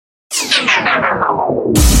T-minus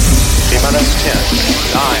 10,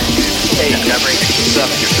 9, 8, 7,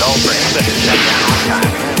 your brain, 6,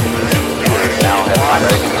 now head on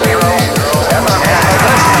ready, 0, and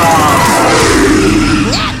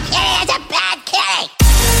That kid is a bad kitty!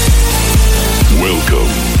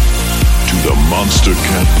 Welcome to the Monster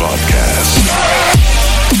Cat Podcast.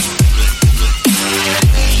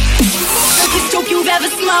 Biggest dope you've ever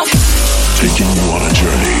smoked. Taking you on a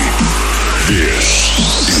journey. This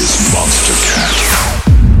is Monster Cat.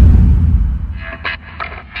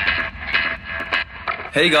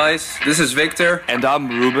 Hey guys, this is Victor. And I'm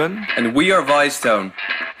Ruben. And we are Vicetone.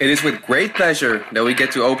 It is with great pleasure that we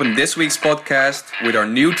get to open this week's podcast with our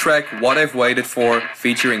new track, What I've Waited For,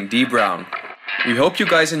 featuring Dee Brown. We hope you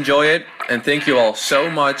guys enjoy it, and thank you all so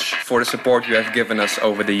much for the support you have given us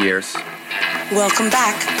over the years. Welcome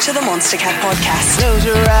back to the Monster Cat Podcast. Close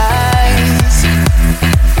your eyes,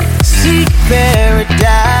 seek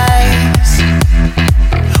paradise,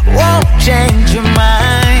 won't change your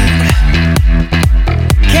mind,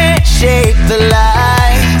 can't shape the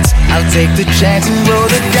lights, I'll take the chance and roll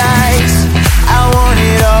the dice, I want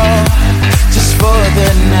it all, just for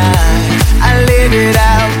the night, I live it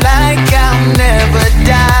out like I'll never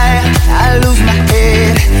die, I lose my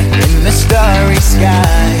head in the starry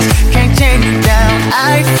skies, can't chain me down,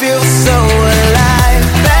 I feel so alive,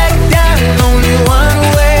 back down, only one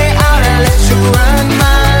way out, I let you run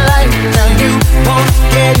my life, now you won't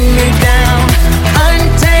get me down,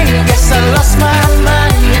 untamed, guess I lost my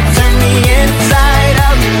mind, you turn me inside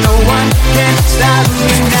out, no one can stop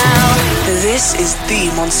me now. This is the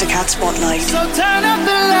Monster Cat Spotlight. So turn up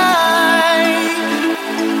the light,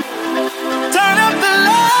 turn up the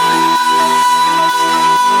light.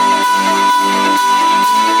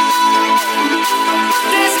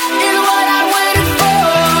 This is what I waited for,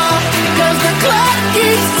 'cause the clock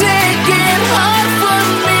keeps ticking, hard for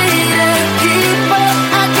me to keep up,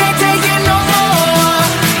 I can't take it no more,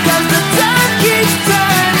 'cause the time keeps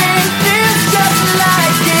turning, feels just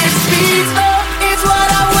like it speeds up, it's what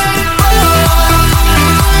I waited for.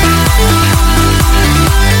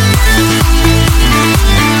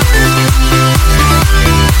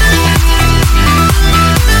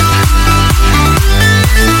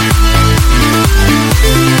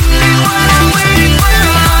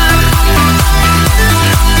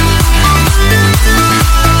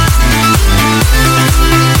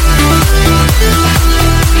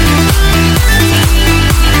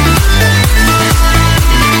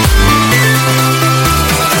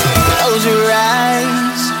 Close your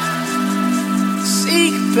eyes,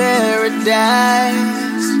 seek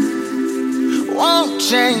paradise, won't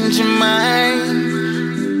change your mind,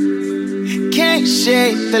 can't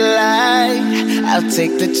shake the light, I'll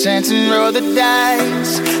take the chance and roll the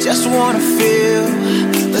dice, just wanna feel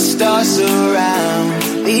the stars surround,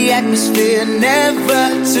 the atmosphere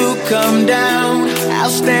never to come down, I'll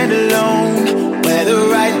stand alone, whether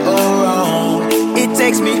right or wrong, it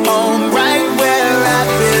takes me home, right where I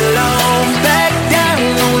belong, back down,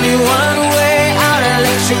 only one way out, I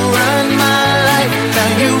let you run my life, now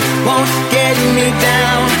you won't get me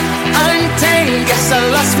down, untamed, guess I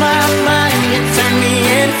lost my mind, you turn me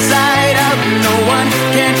inside out, no one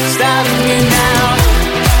can stop me now,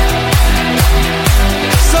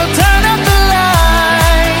 so turn up the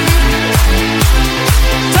light,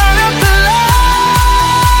 turn up the light,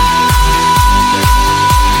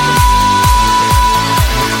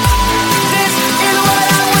 this is what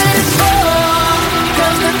I waited for,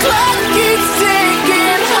 'cause the clock keeps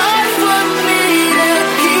ticking, hard for me to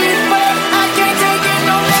keep up, I can't take it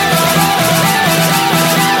no more,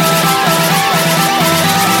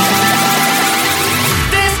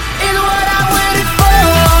 this is what I waited for,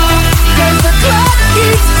 'cause the clock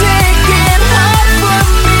keeps ticking, hard for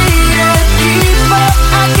me to keep up,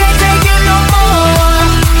 I can't take it no more,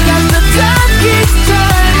 'cause the time keeps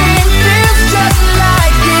turning, feels just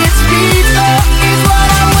like it speeds up, it's what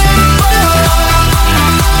I waited for.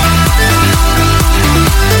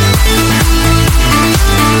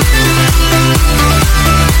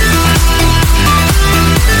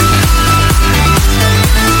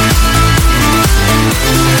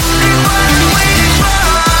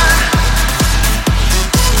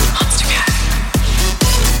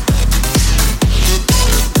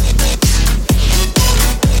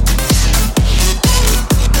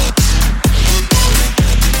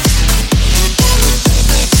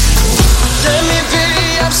 Let me be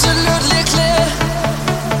absolutely clear.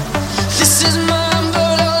 This is mine,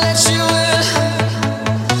 but I'll let you in.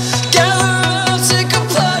 Gather around, take a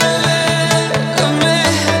part of it, of me,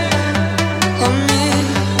 of me.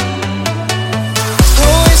 A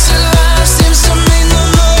wasted life seems to mean the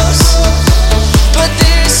most, but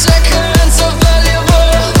this second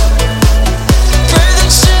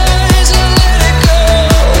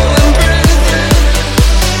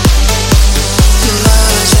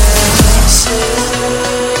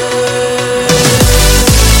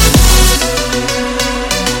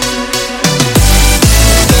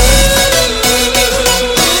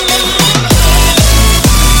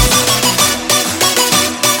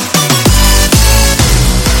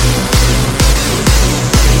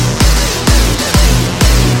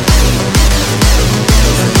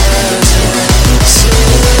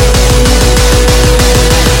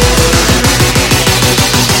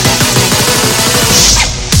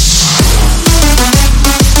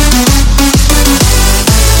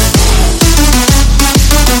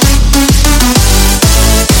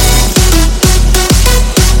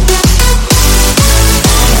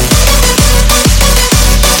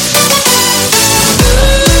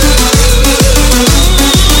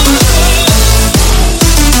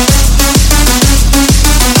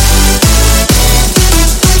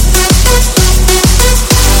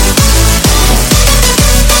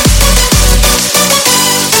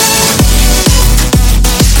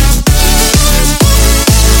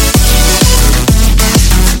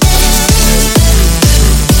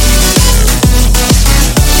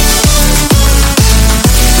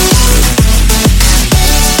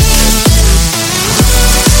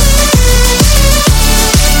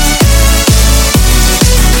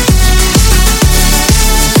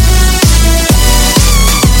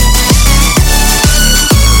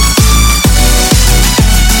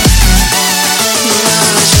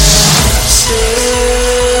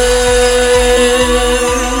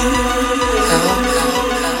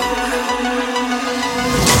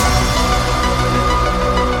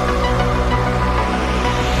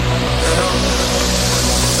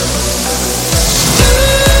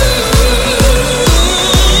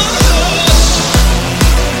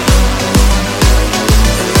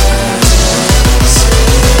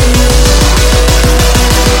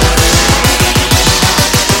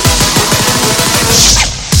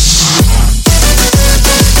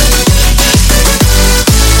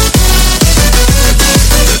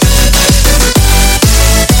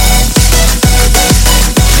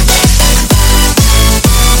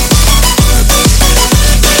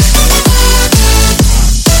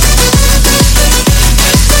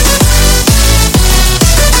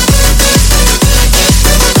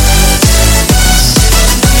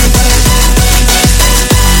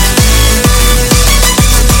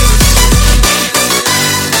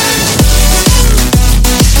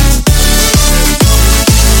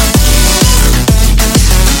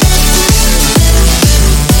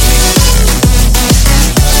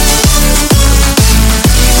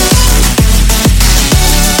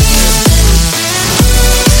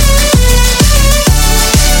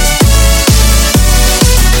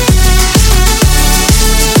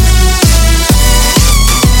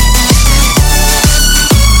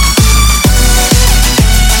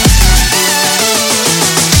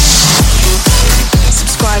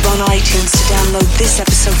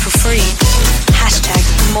free. Hashtag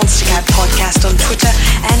Monstercat Podcast on Twitter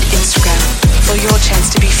and Instagram for your chance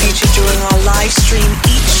to be featured during our live stream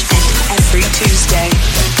each and every Tuesday.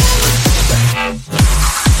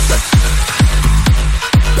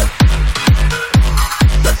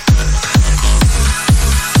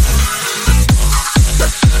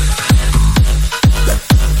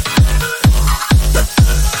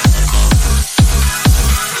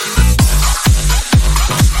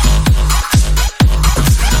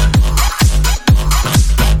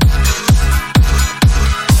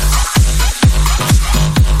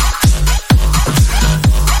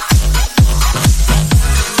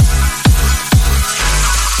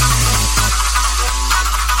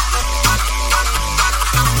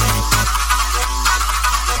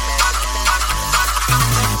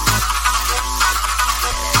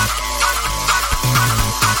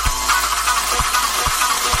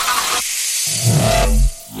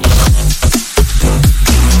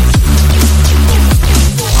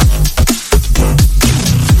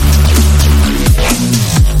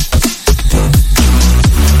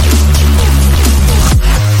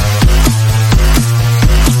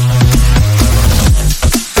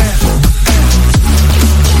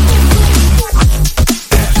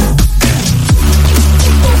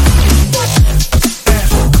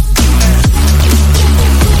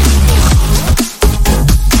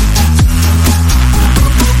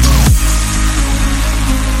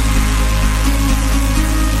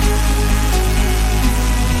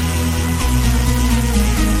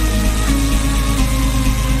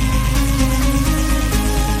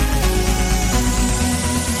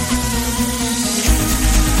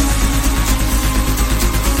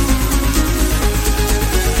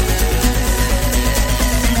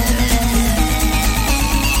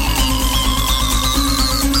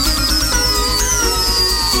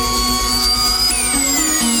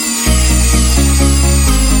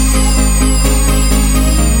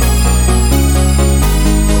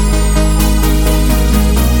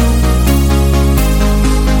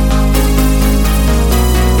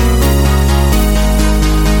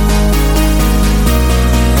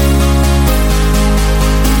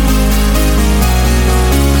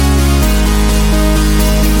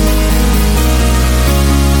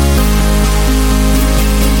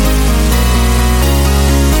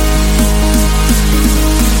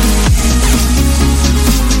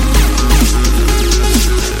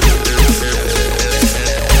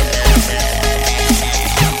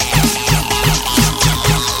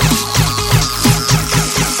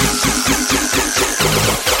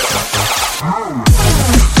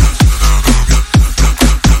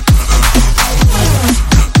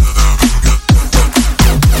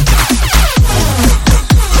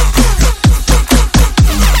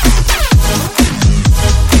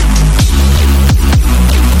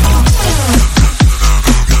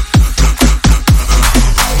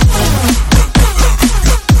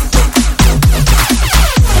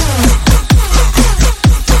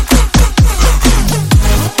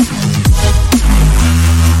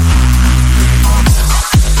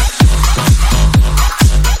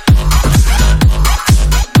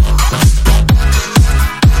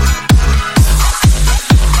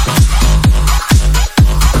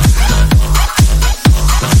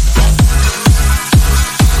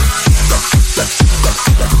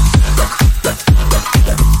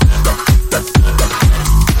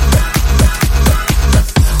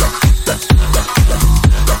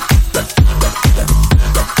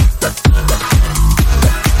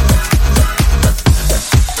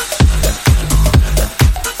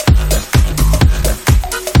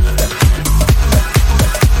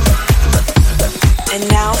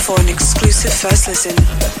 First listen.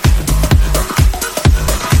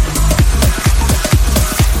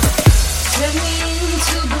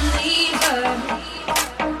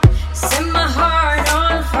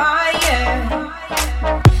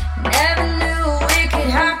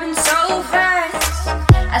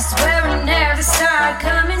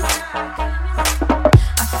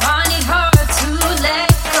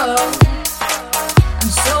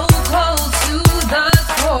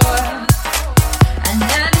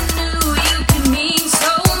 So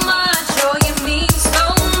much.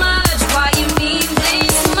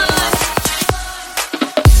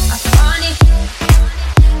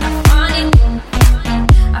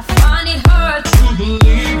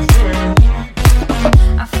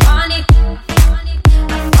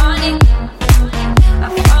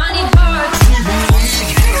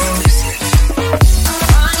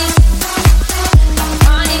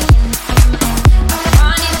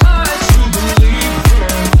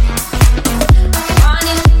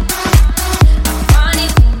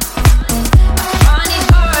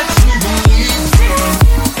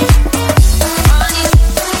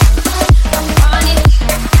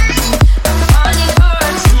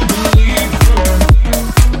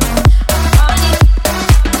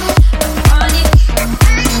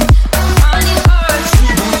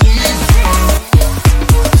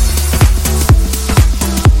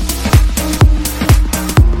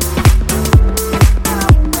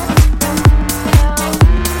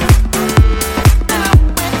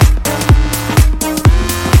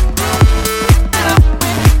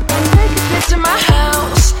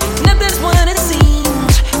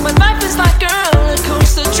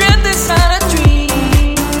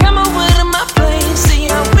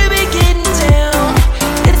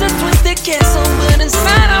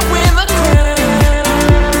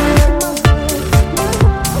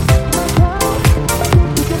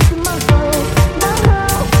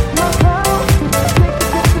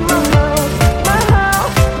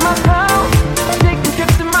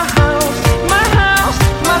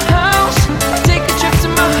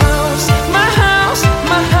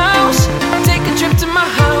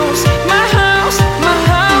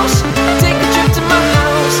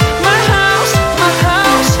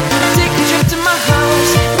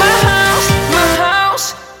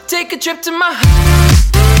 Take a trip to my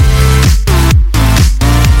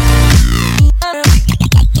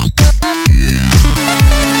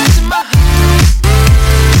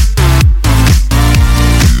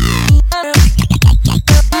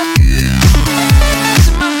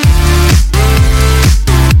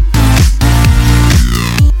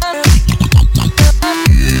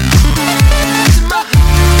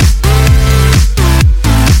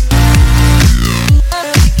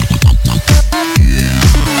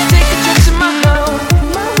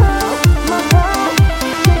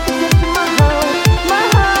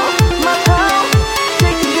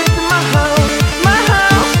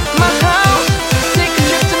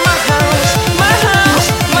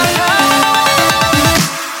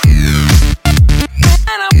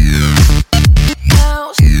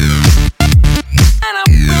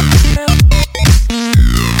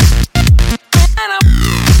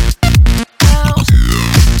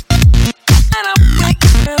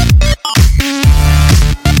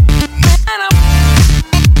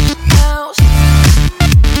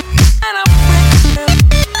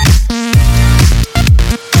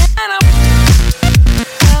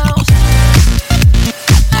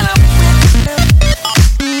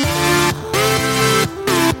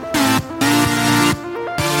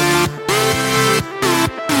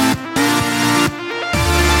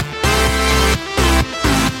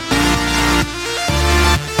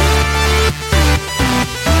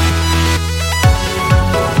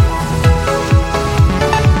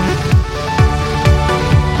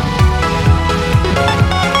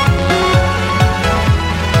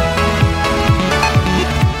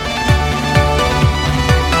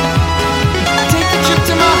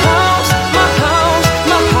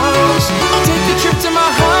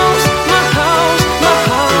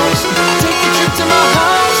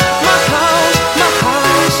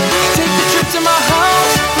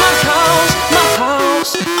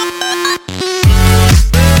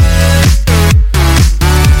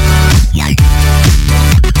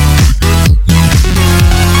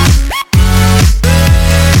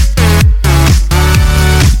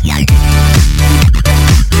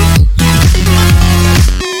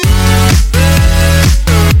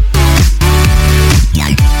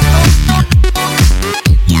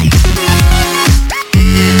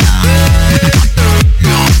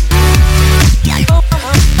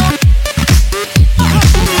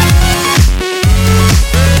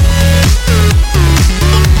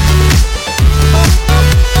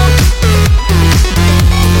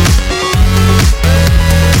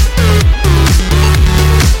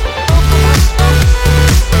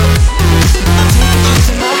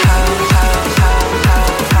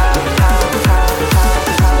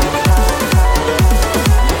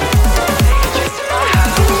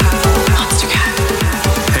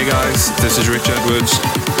This is Rich Edwards,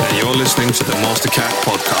 and you're listening to the Monstercat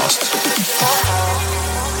Podcast.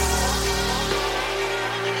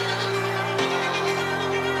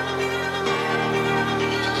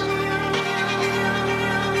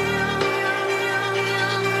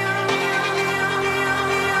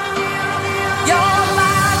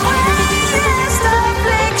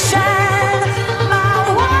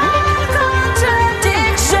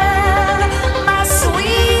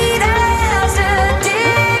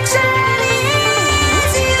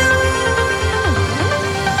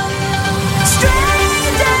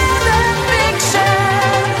 Straight down.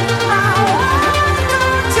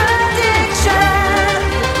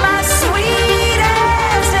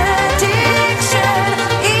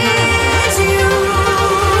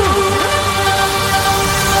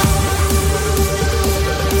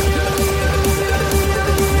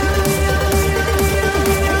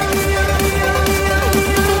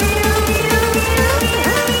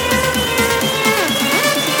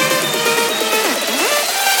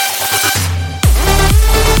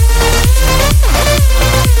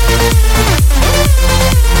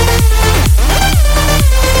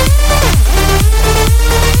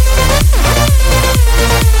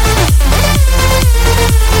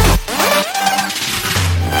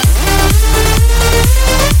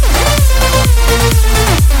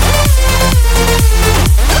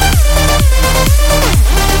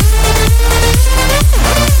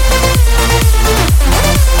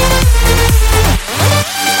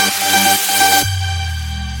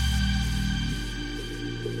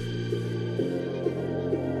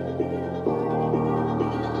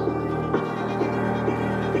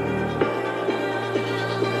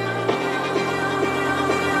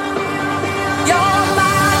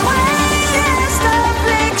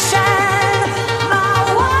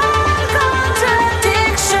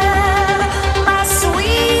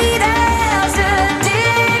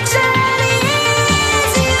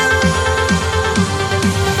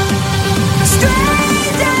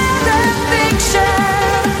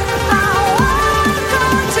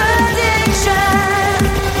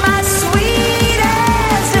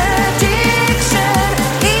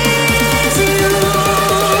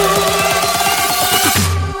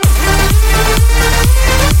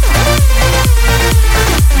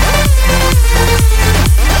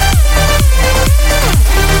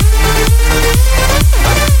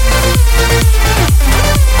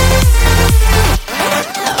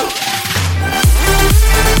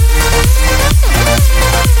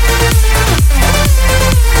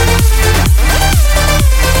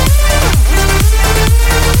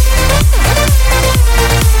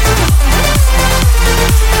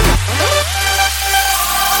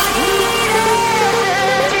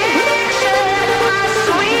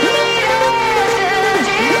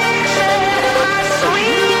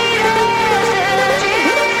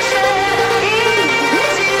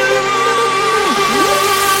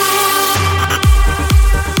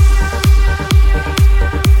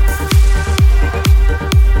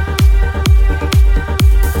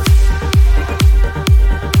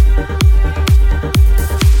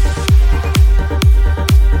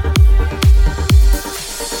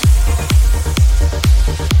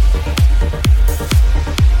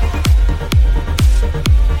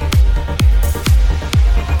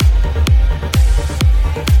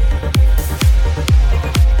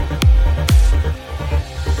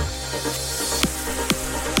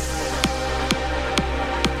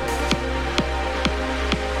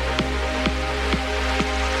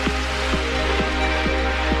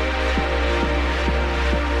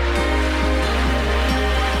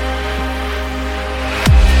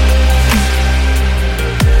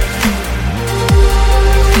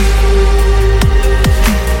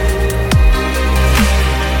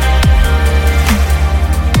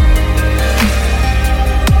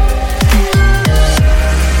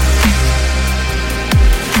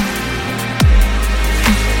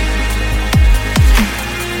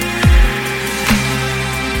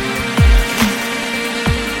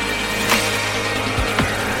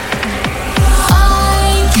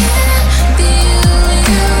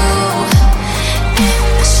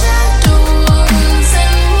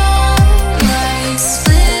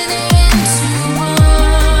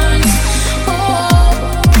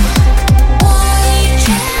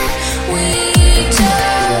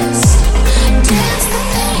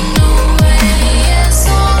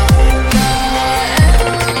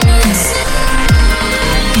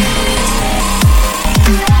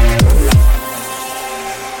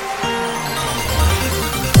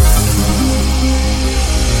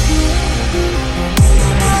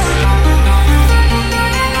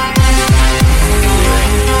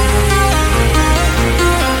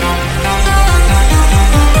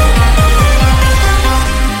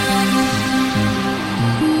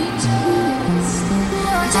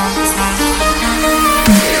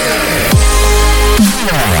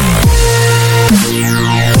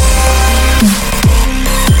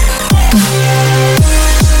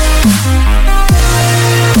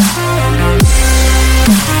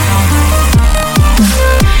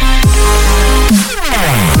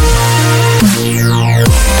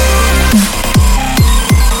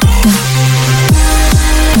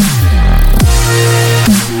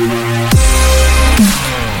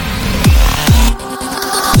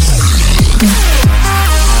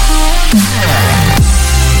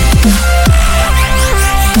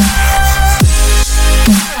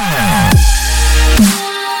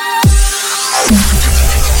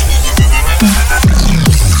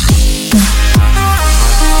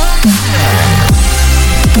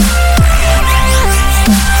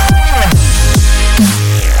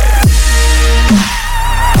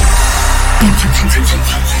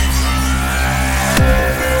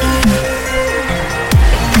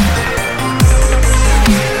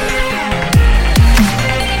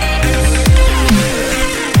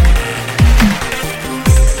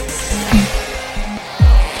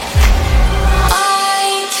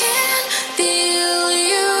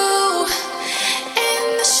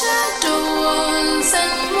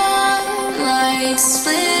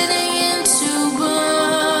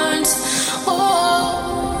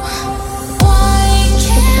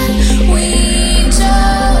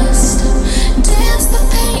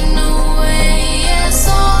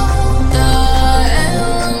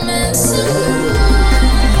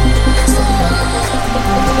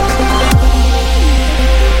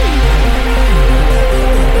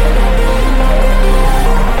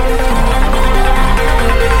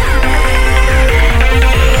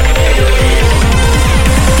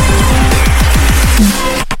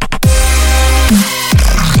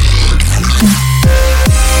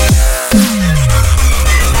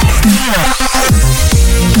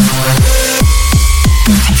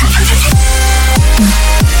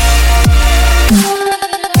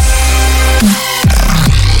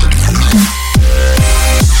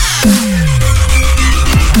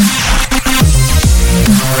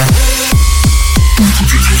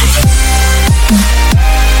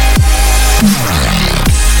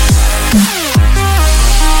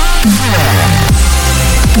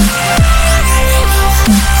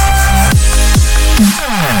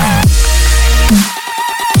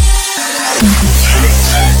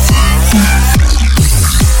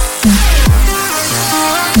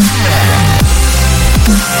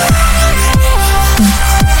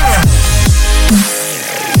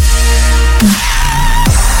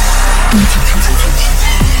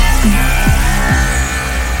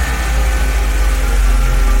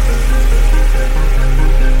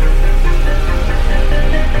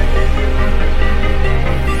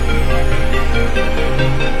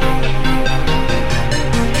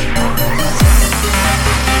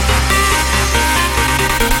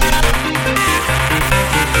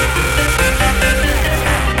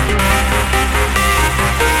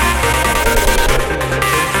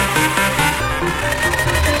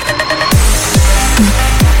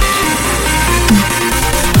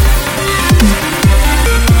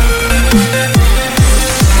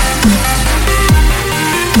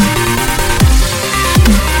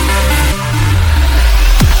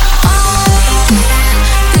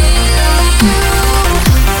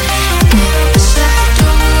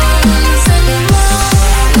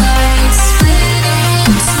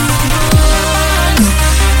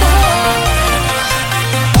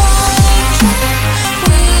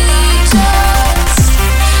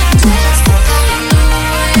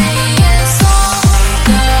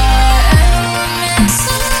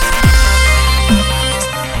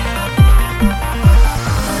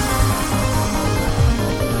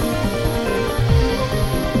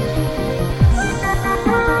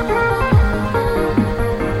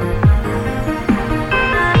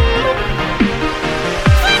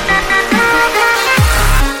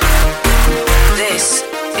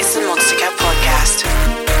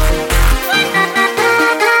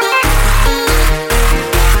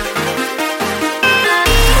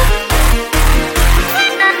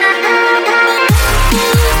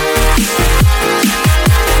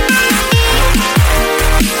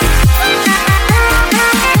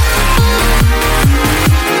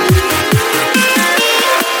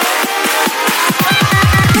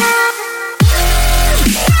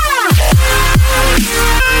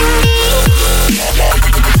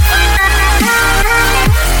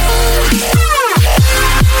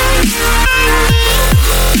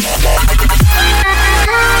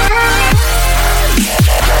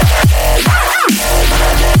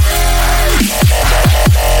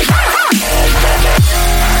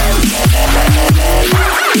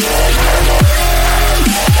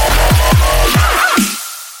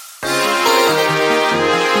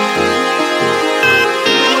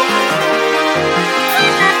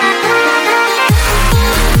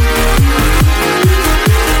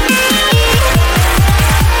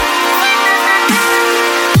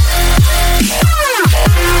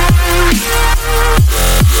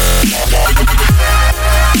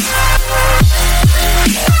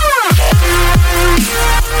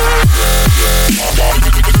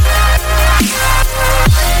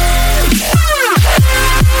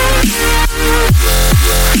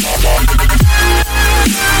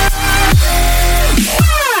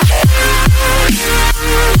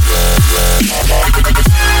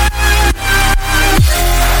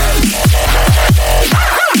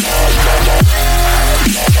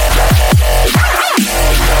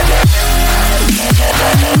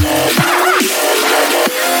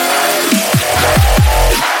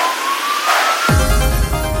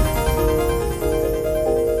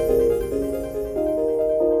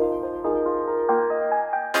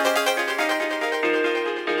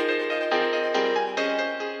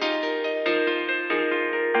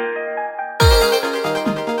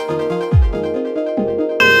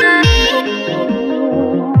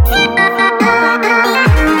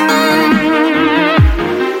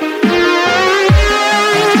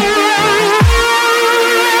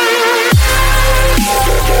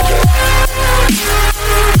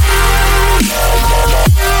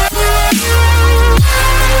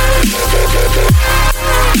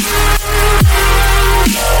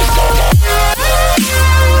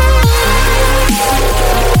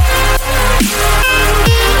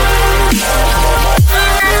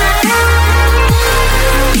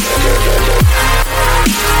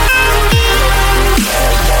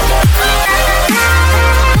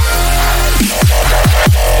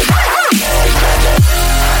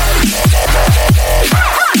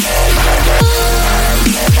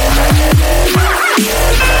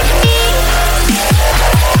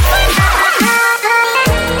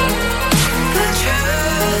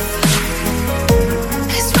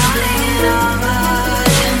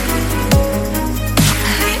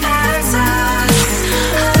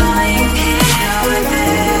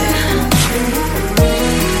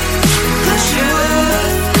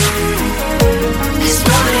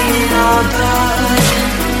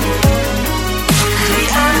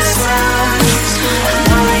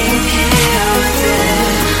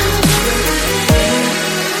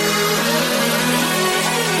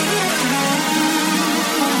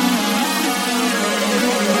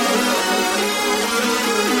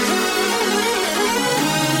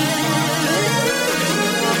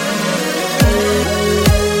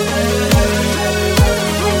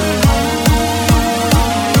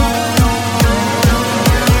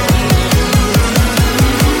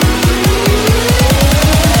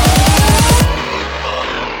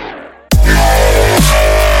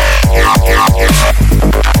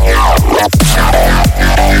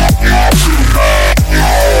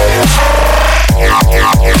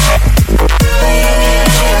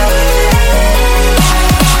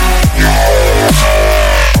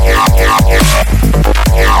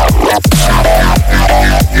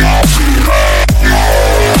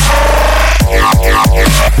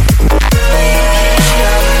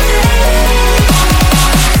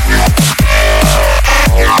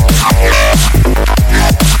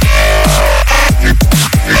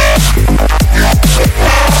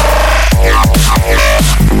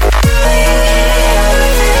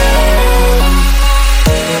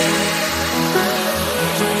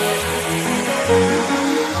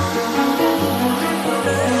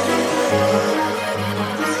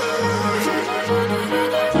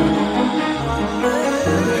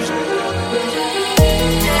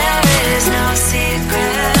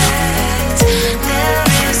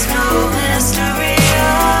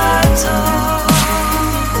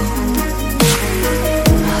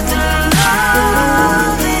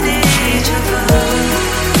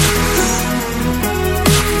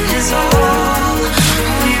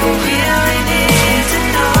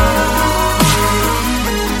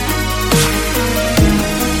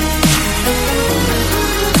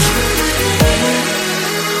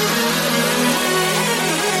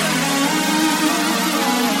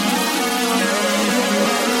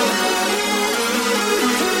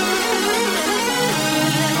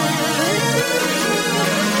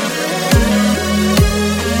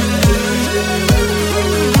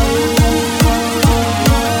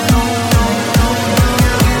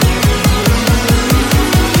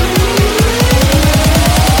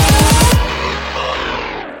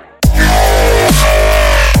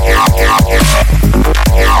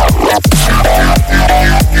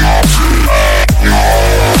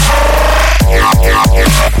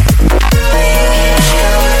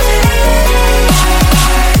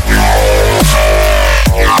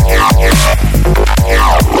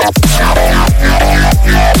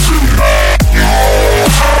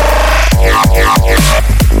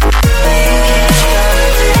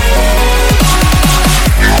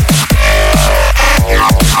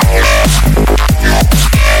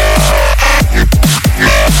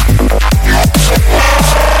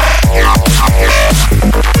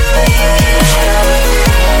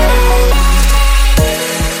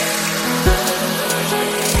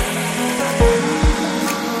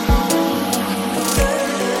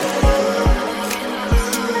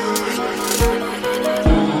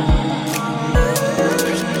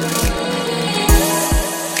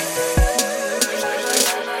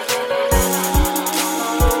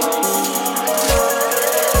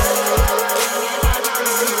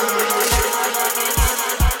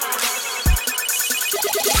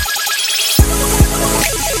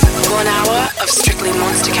 hour of strictly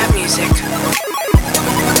Monstercat music.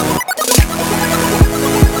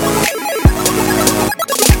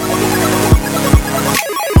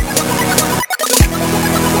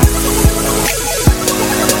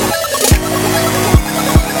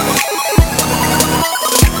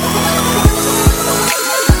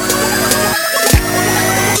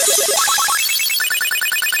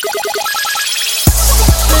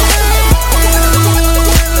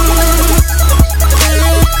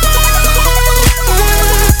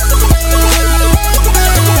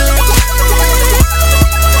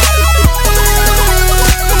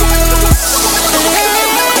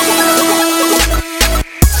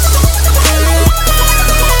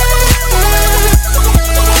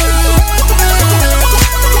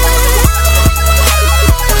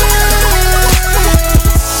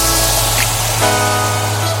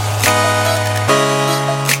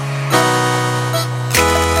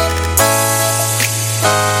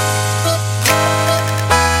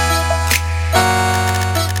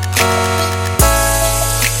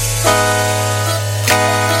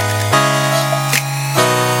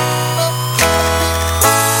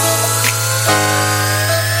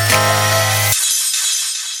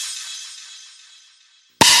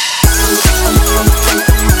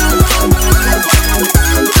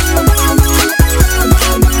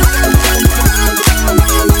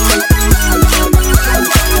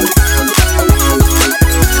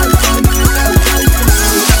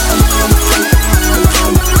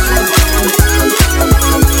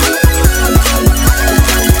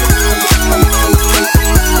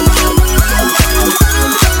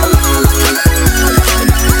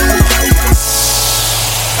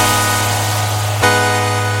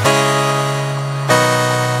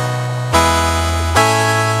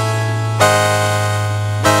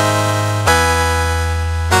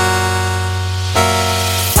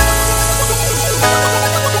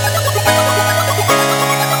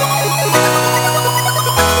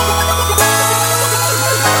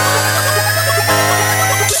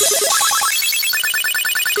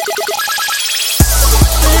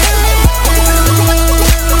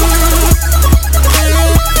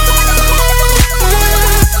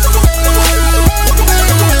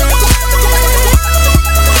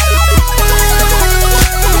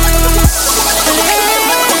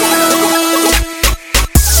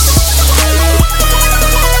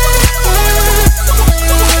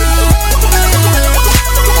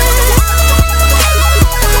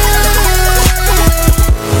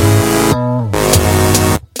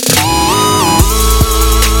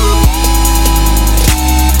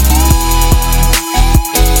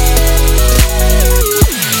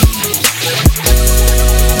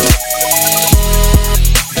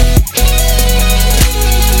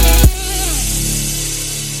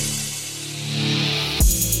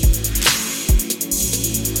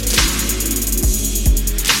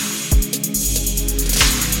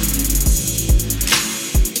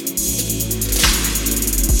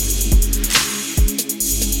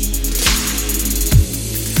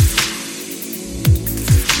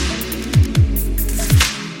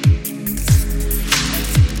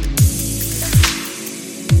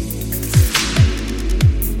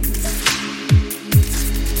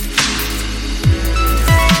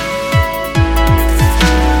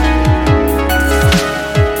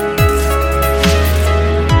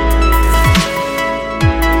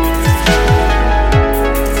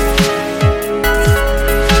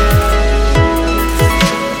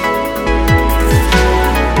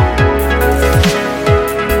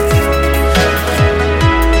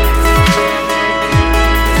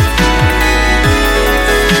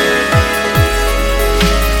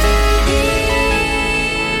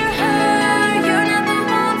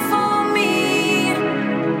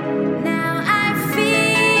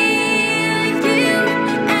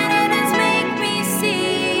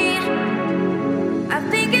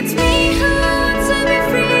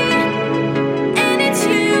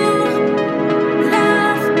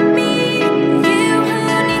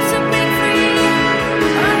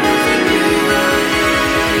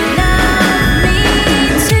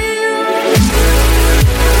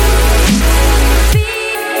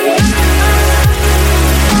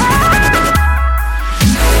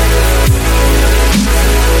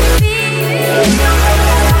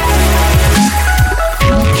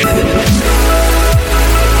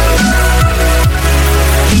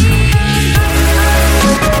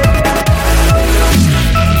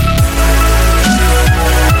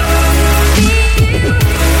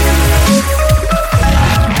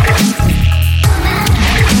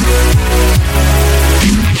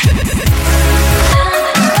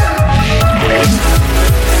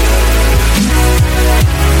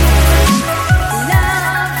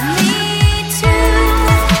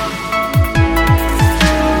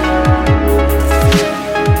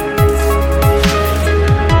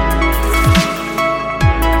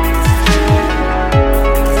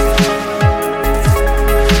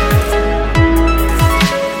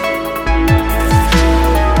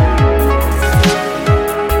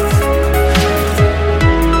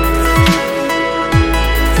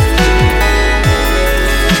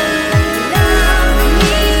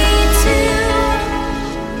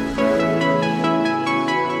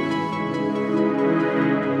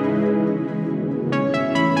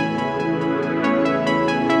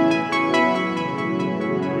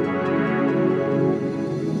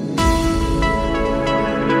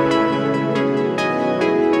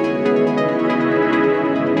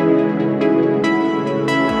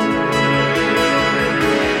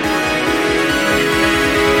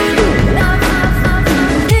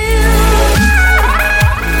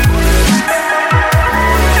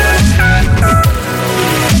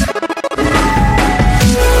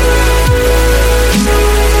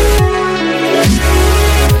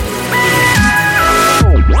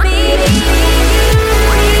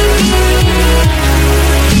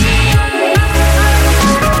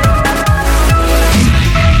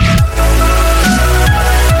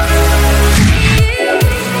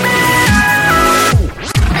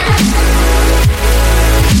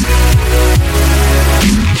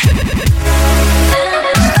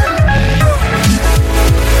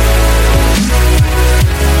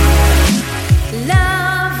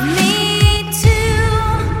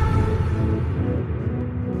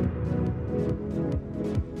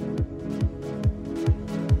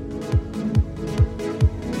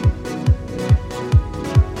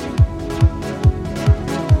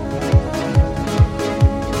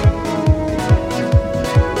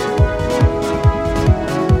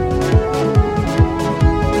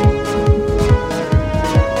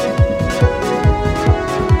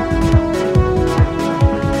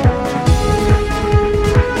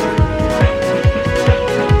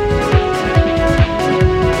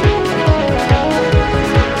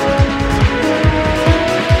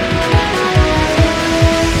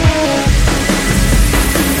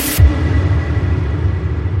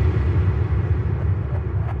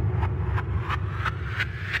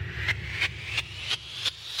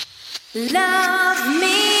 Love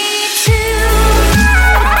me too.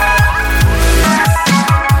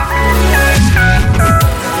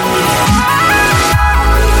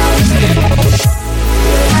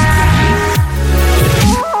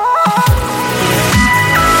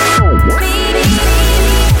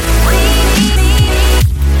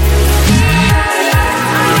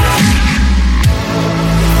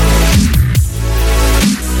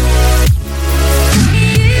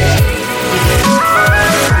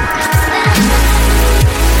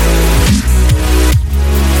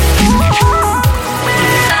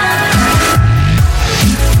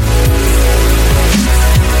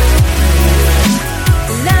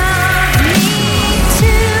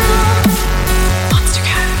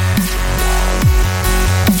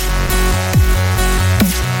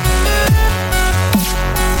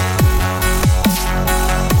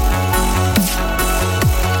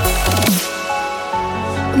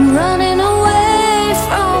 I'm running away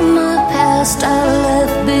from the past I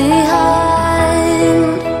left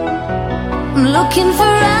behind. I'm looking for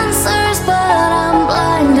answers, but I'm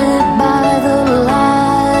blinded by the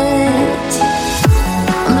light.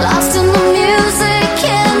 I'm lost in the music,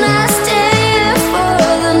 can I stay here for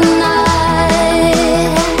the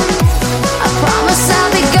night? I promise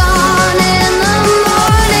I'll be gone in the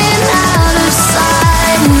morning, out of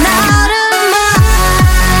sight and out of mind.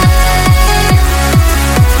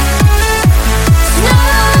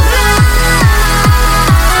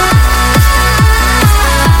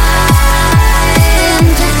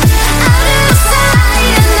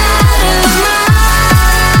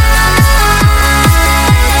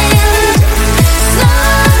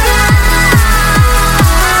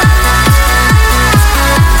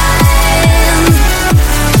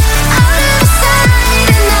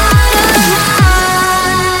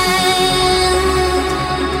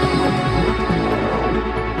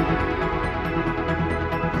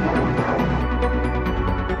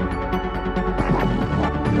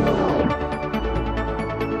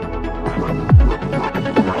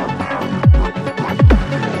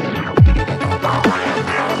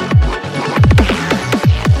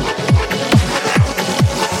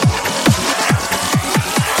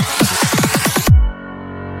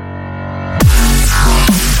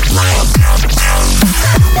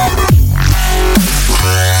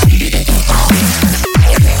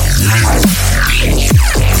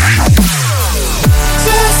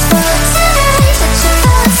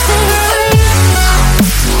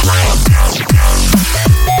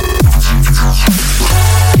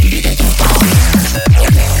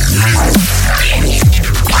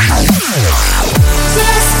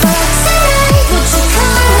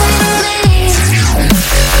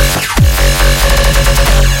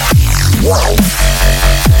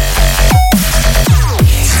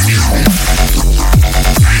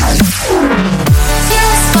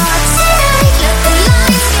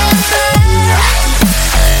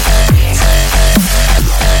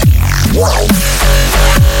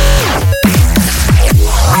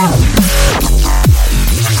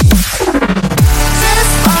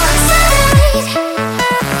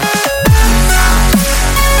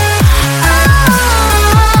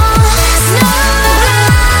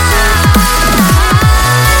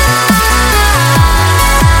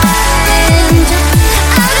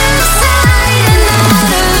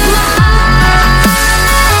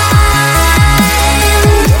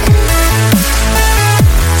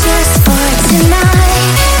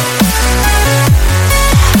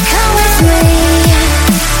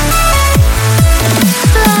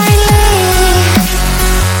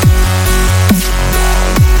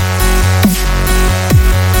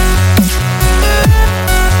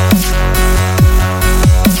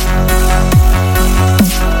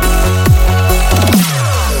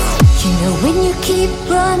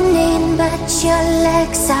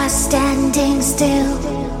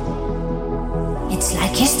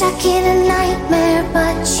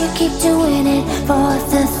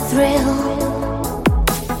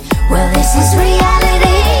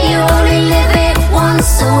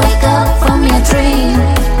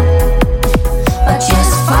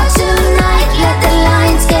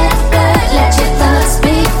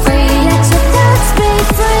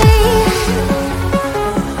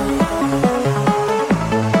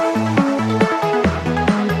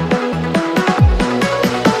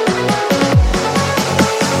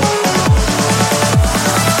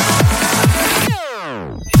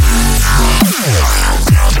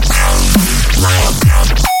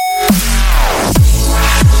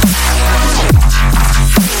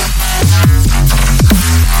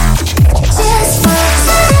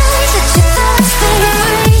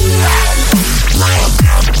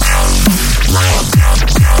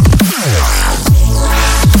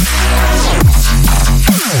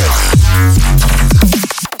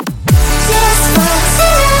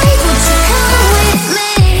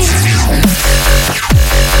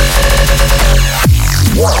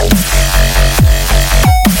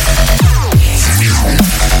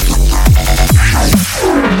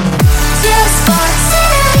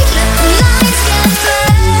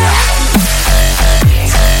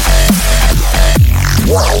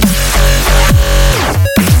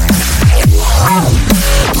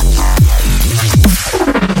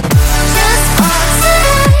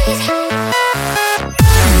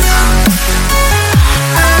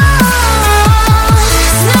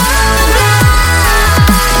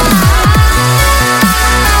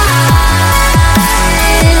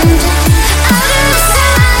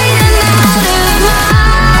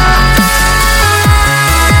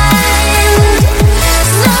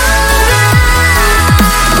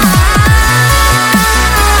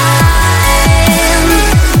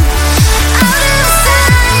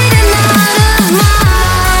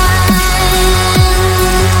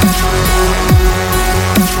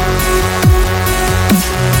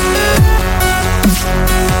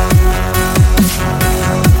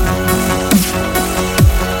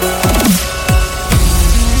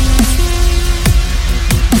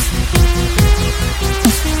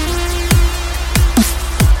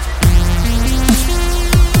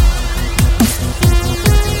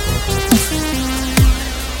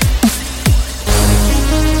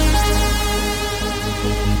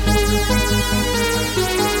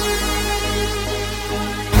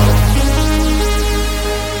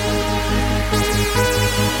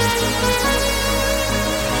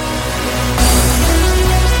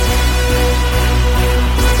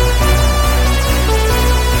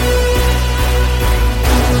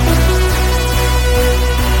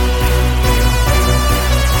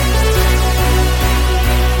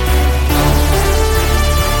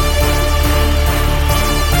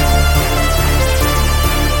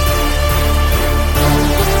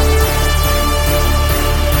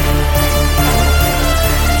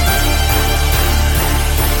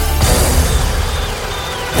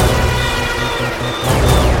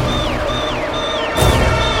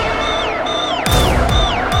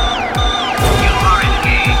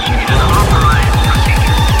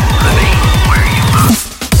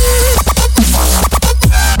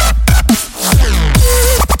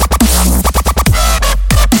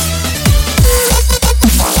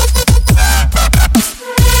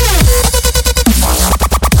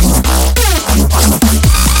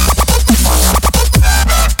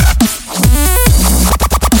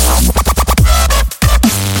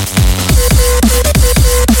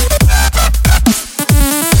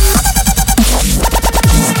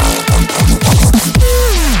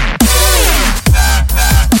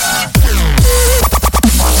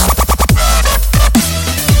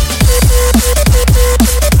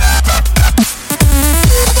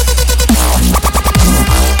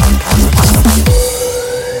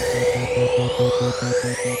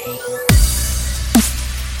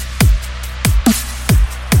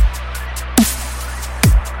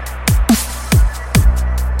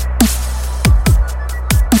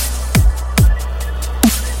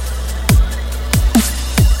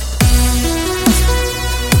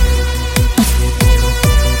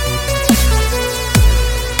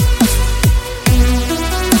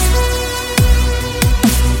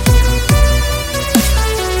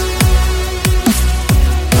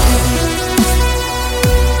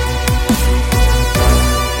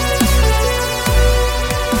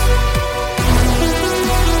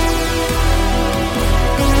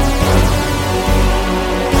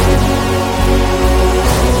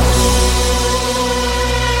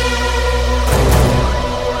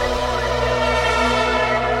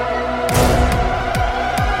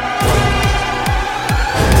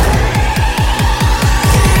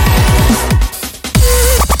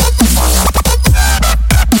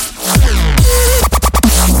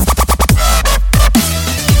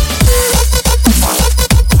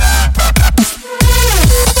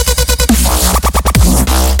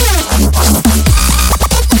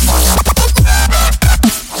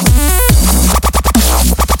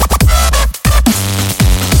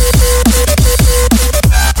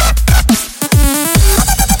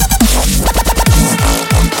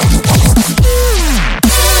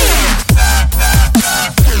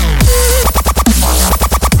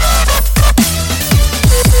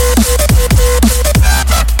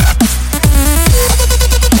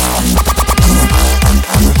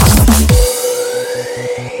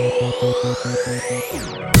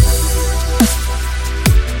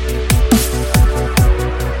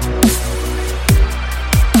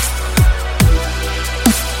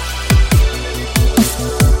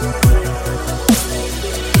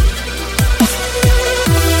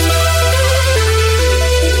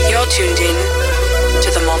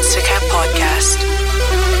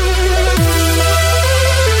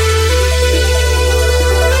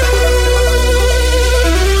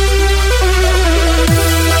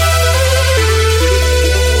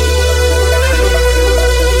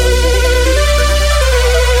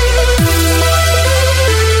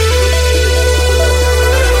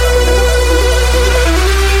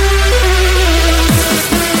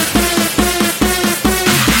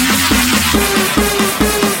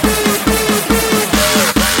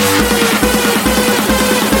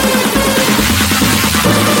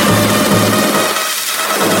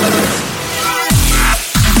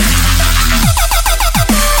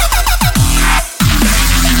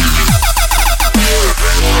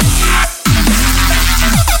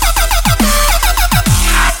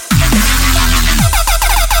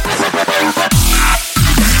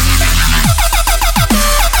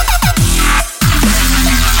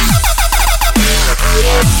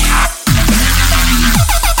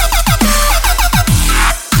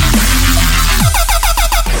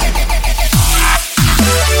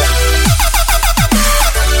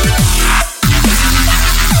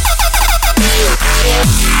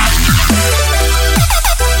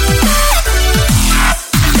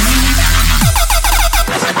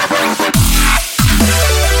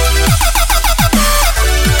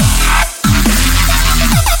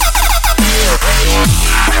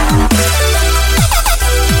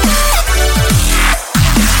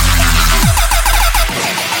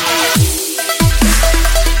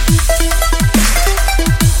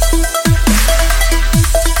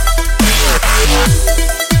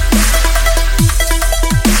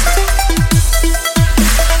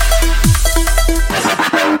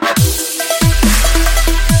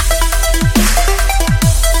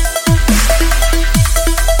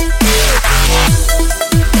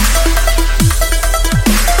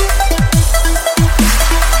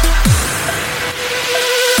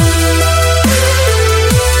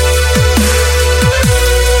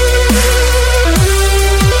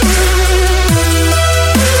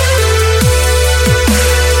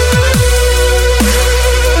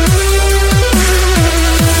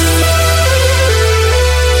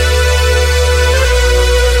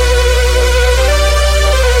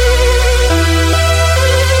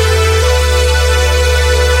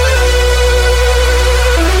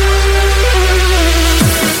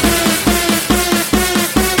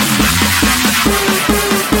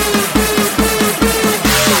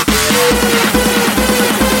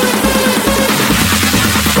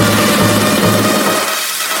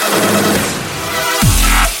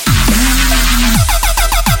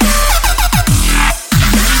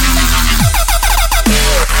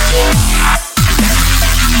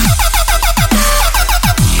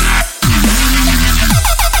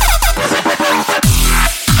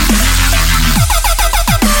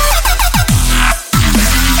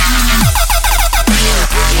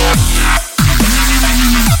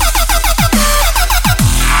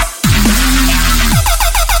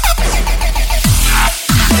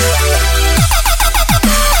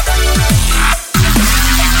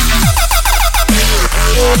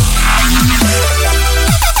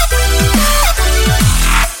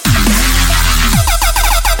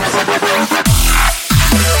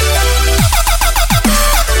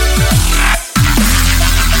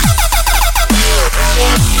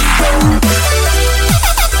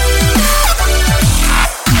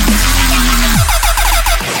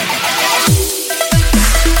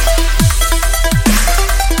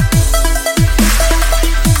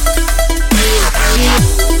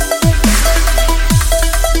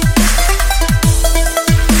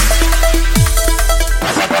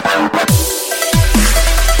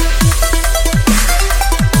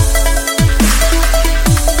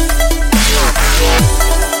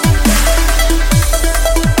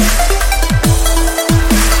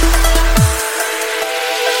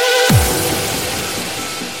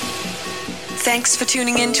 Thanks for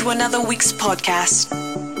tuning in to another week's podcast.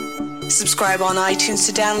 Subscribe on iTunes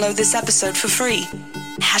to download this episode for free.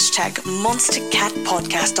 Hashtag Monster Cat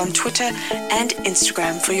Podcast on Twitter and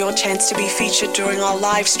Instagram for your chance to be featured during our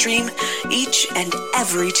live stream each and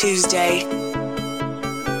every Tuesday.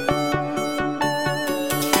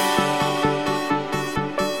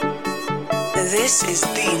 This is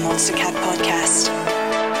the Monster Cat Podcast.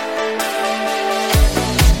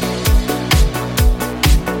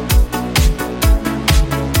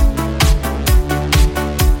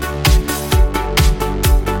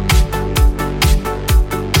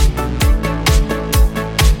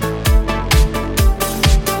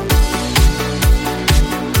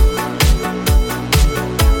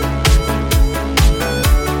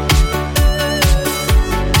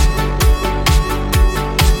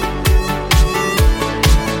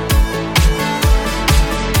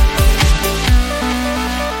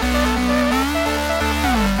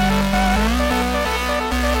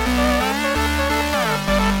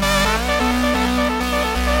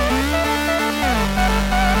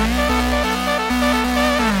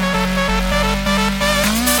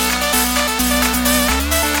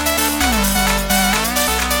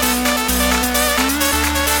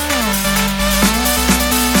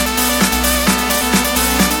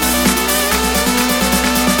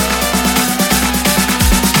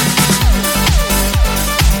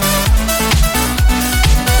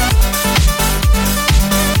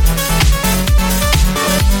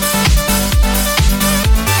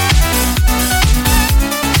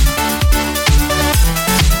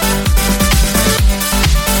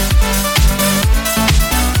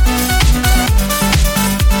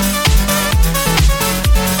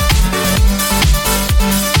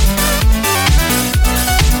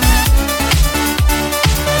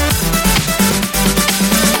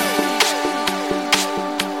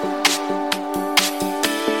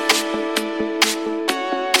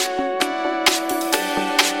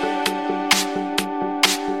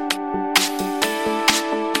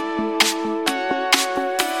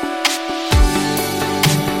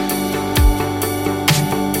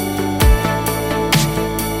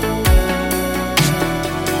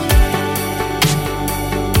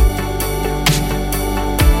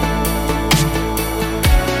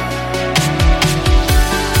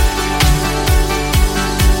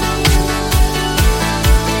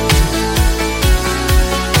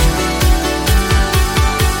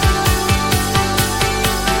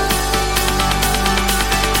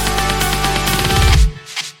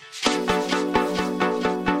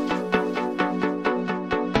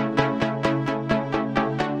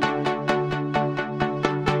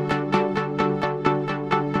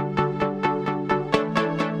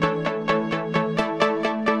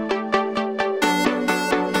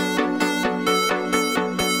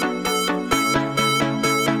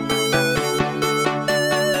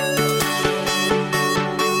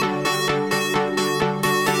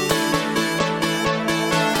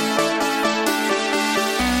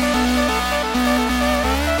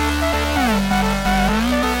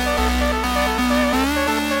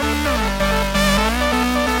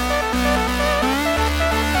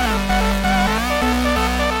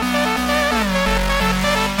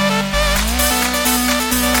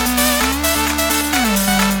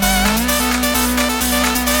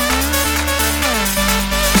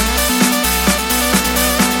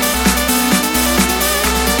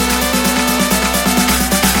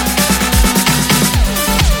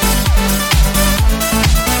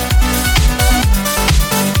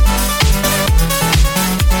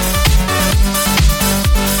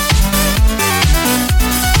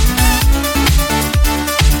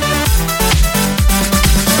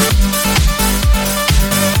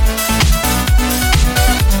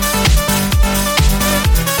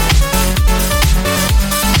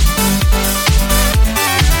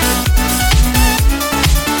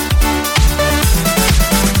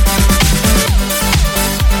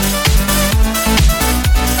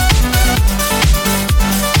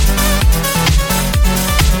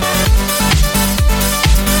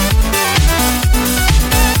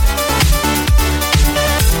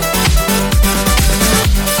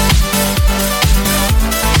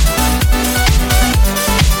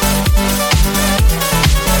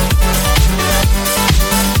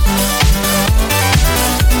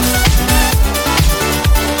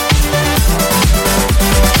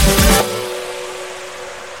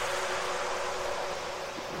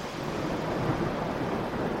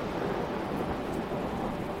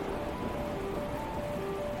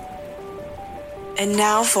 And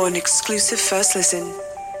now for an exclusive first listen.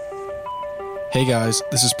 Hey guys,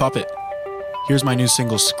 this is Puppet. Here's my new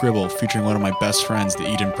single Scribble featuring one of my best friends, the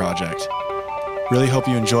Eden Project. Really hope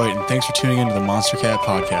you enjoy it, and thanks for tuning into the Monster Cat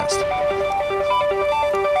Podcast.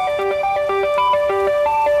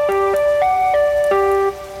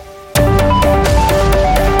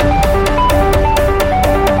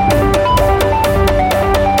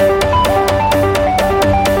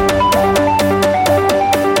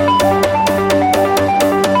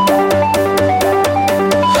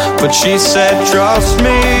 But she said, trust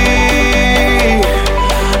me,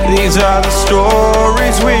 these are the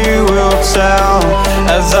stories we will tell.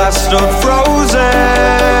 As I stood frozen,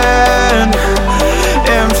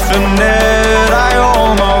 infinite, I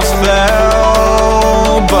almost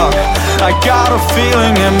fell. But I got a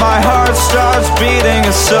feeling and my heart starts beating,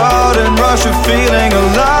 a sudden rush of feeling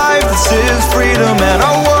alive. This is freedom and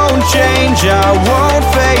I won't change, I won't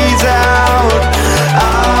phase out.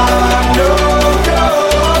 I know.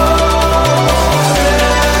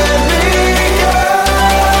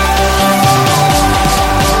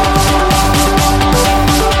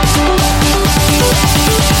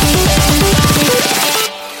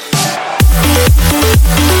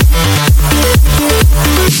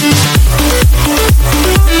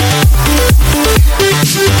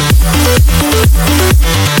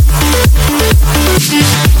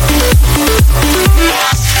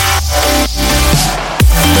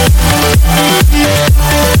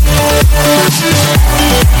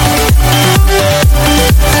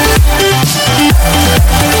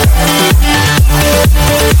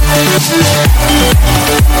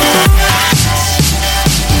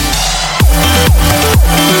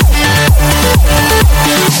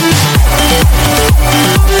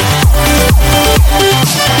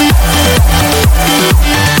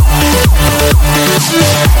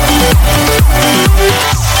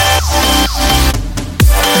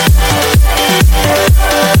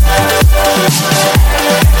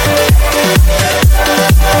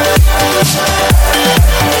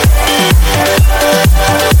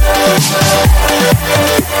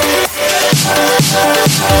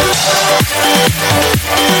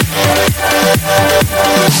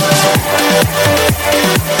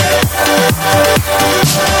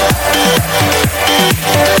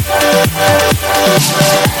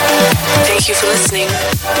 Thank you for listening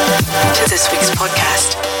to this week's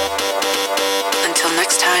podcast. Until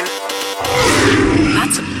next time,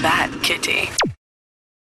 that's a bad kitty.